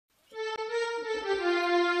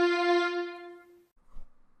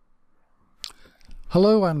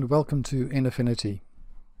Hello and welcome to In Affinity.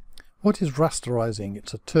 What is rasterizing?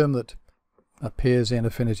 It's a term that appears in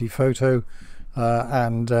Affinity Photo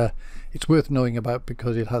and it's worth knowing about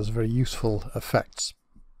because it has very useful effects.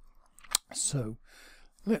 So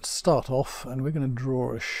let's start off and we're going to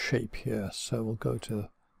draw a shape here. So we'll go to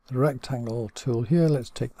the rectangle tool here. Let's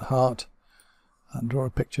take the heart and draw a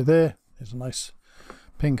picture there. There's a nice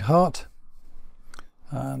pink heart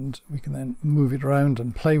and we can then move it around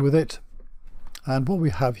and play with it. And what we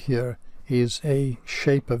have here is a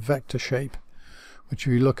shape, a vector shape, which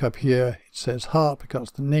if you look up here, it says heart because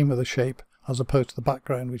it's the name of the shape, as opposed to the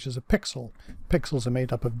background, which is a pixel. Pixels are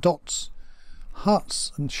made up of dots.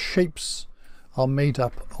 Hearts and shapes are made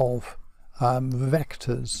up of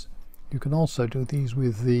vectors. You can also do these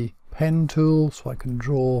with the pen tool, so I can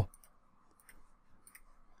draw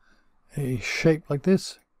a shape like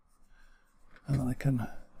this, and I can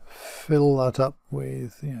fill that up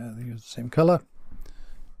with, use the same color.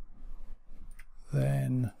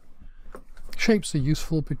 Then shapes are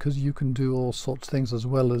useful because you can do all sorts of things as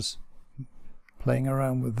well as playing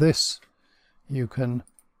around with this. You can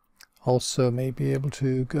also maybe be able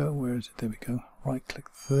to go, where is it? There we go. Right click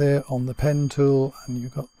there on the pen tool and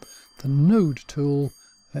you've got the node tool.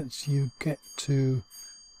 Lets you get to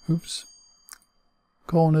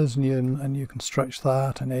corners and you can stretch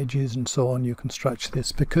that, and edges and so on. You can stretch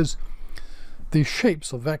this because these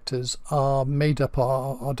shapes or vectors are made up,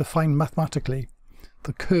 are defined mathematically.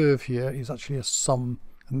 The curve here is actually a sum,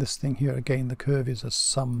 and this thing here again, the curve is a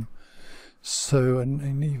sum. So and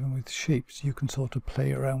even with shapes you can sort of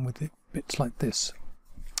play around with it, bits like this.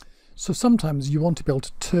 So sometimes you want to be able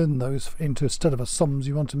to turn those into, instead of a sums,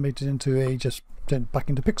 you want to make it into a, just turn it back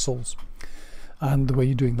into pixels. And the way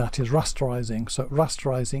you're doing that is rasterizing. So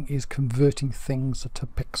rasterizing is converting things to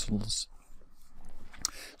pixels.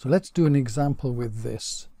 So let's do an example with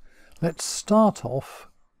this. Let's start off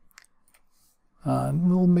and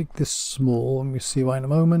we'll make this small and we'll see why in a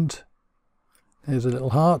moment. There's a little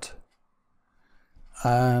heart,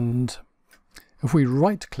 and if we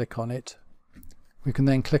right click on it we can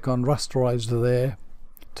then click on rasterize there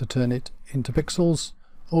to turn it into pixels,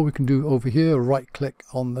 or we can do over here right click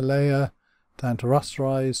on the layer down to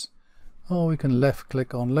rasterize, or we can left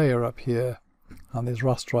click on layer up here and there's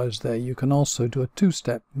rasterize there. You can also do a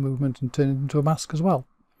two-step movement and turn it into a mask as well.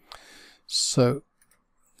 So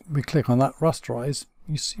we click on that rasterize.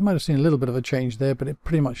 You might have seen a little bit of a change there, but it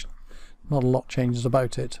pretty much not a lot changes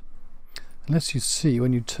about it, unless you see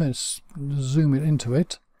when you zoom it into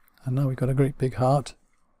it. And now we've got a great big heart,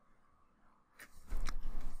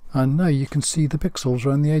 and now you can see the pixels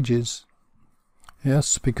around the edges.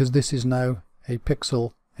 Yes, because this is now a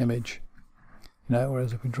pixel image.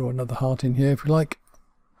 Whereas if we draw another heart in here, if you like,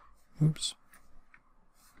 there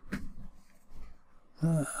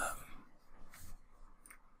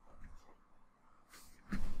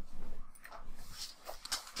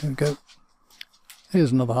we go.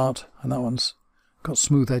 Here's another heart, and that one's got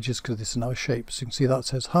smooth edges because this is now a shape. So you can see that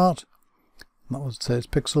says heart, and that one says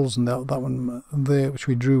pixels, and that one there, which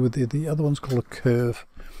we drew with the other one's called a curve.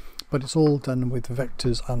 But it's all done with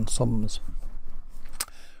vectors and sums.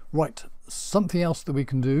 Right, something else that we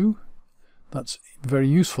can do that's very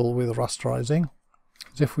useful with rasterizing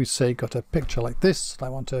is if we say got a picture like this, and I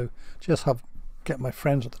want to just get my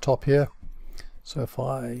friends at the top here. So if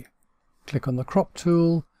I click on the crop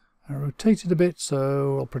tool and rotate it a bit,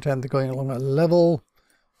 so I'll pretend they're going along a level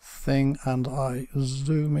thing, and I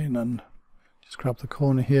zoom in and just grab the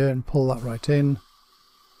corner here and pull that right in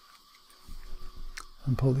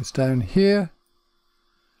and pull this down here.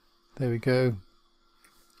 There we go.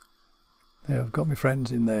 There, I've got my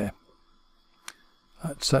friends in there,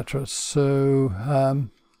 etc. So I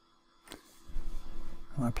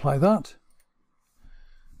apply that,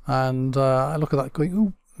 and I look at that going,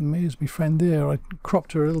 oh, there's my friend there. I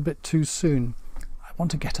cropped her a little bit too soon. I want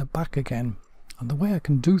to get her back again. And the way I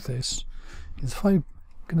can do this is if I'm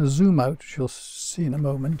going to zoom out, which you'll see in a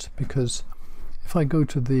moment, because if I go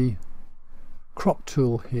to the crop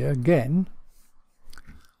tool here again,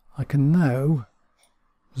 I can now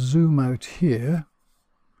zoom out here,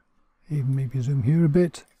 even maybe zoom here a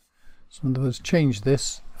bit. So in other words, change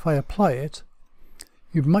this. If I apply it,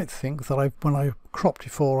 you might think that when I cropped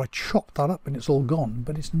before I chopped that up and it's all gone,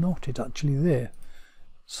 but it's not. It's actually there.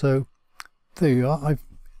 So there you are.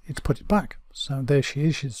 It's put it back. So there she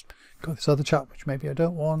is. She's got this other chap which maybe I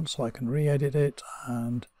don't want, so I can re-edit it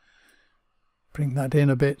and bring that in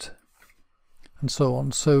a bit and so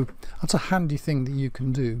on. So that's a handy thing that you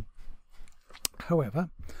can do. However,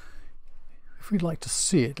 if we'd like to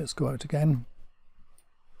see it, let's go out again.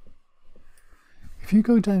 If you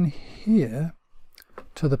go down here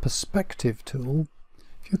to the perspective tool,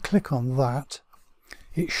 If you click on that,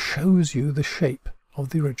 it shows you the shape of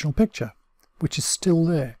the original picture, which is still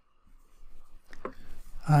there.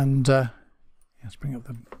 And let's bring up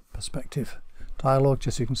the perspective dialog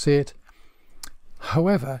just so you can see it.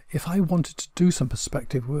 However, if I wanted to do some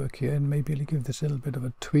perspective work here, and maybe I'll give this a little bit of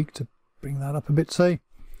a tweak to bring that up a bit, say,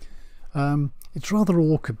 it's rather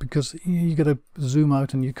awkward because you got to zoom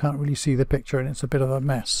out and you can't really see the picture and it's a bit of a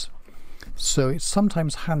mess. So it's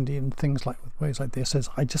sometimes handy in things like ways like this, is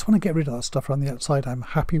I just want to get rid of that stuff around the outside. I'm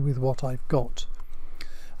happy with what I've got.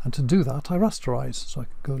 And to do that, I rasterize. So I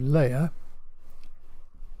can go Layer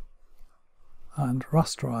and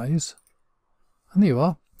Rasterize. And there you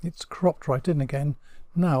are. It's cropped right in again.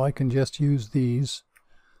 Now I can just use these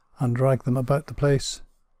and drag them about the place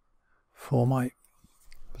for my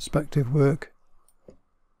perspective work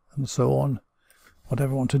and so on,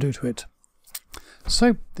 whatever I want to do to it.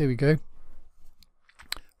 So there we go.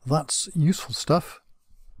 That's useful stuff,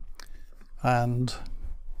 and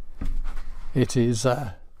it is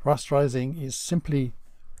rasterizing is simply,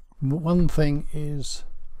 one thing is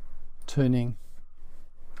turning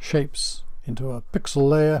shapes into a pixel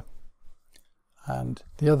layer, and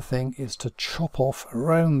the other thing is to chop off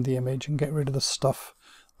around the image and get rid of the stuff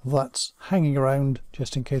that's hanging around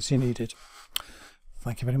just in case you need it.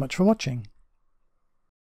 Thank you very much for watching.